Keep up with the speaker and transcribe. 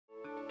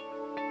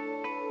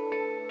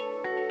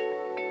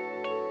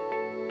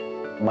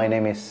My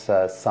name is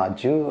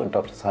Saju,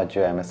 Dr.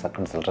 Saju. I'm a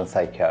consultant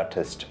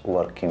psychiatrist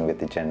working with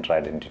the gender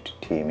identity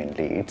team in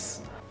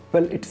Leeds.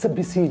 Well, it's a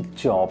busy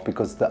job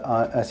because,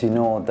 as you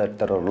know, that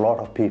there are a lot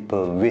of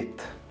people with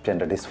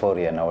gender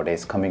dysphoria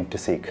nowadays coming to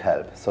seek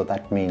help. So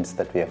that means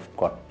that we have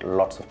got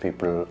lots of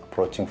people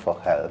approaching for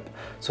help.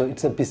 So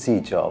it's a busy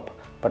job,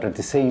 but at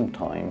the same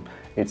time,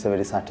 it's a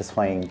very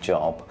satisfying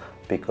job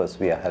because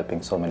we are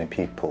helping so many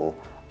people,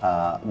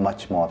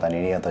 much more than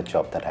any other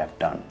job that I've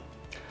done.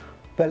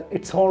 Well,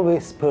 it's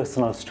always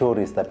personal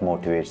stories that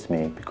motivates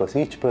me because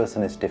each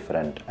person is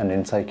different, and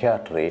in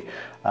psychiatry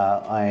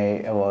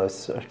I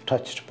was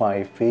touched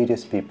by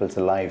various people's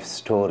life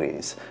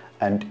stories,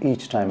 and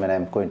each time when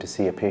I'm going to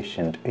see a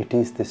patient, it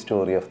is the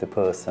story of the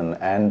person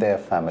and their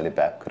family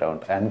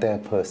background and their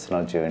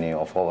personal journey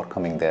of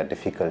overcoming their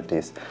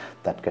difficulties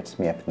that gets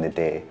me up in the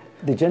day.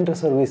 The Gender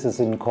Services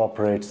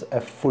incorporates a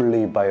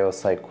fully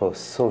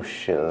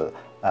biopsychosocial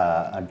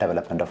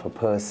development of a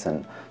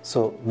person.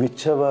 So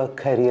whichever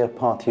career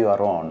path you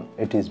are on,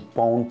 it is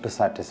bound to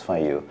satisfy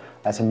you.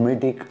 As a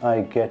medic,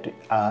 I get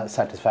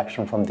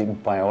satisfaction from the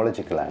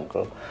biological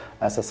angle.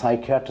 As a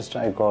psychiatrist,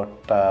 I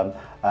got the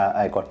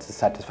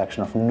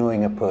satisfaction of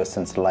knowing a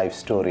person's life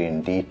story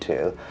in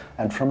detail.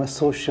 And from a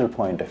social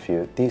point of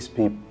view, these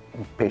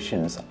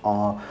patients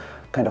are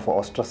kind of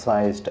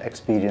ostracized,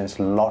 experience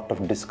a lot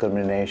of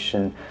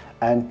discrimination,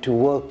 and to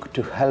work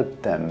to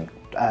help them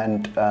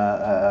and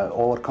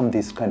overcome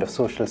this kind of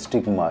social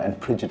stigma and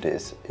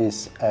prejudice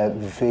is a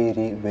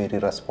very, very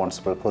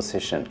responsible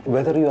position.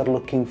 Whether you are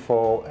looking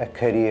for a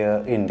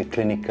career in the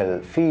clinical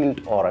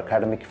field or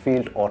academic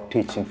field or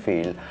teaching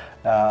field,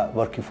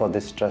 working for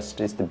this trust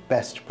is the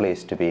best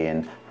place to be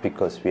in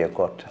because we have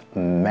got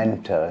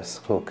mentors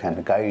who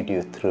can guide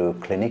you through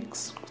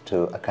clinics,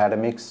 to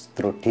academics,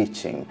 through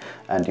teaching,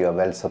 and you are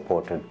well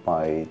supported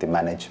by the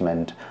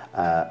management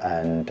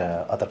and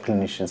other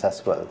clinicians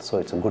as well. So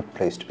it's a good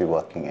place to be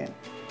working in.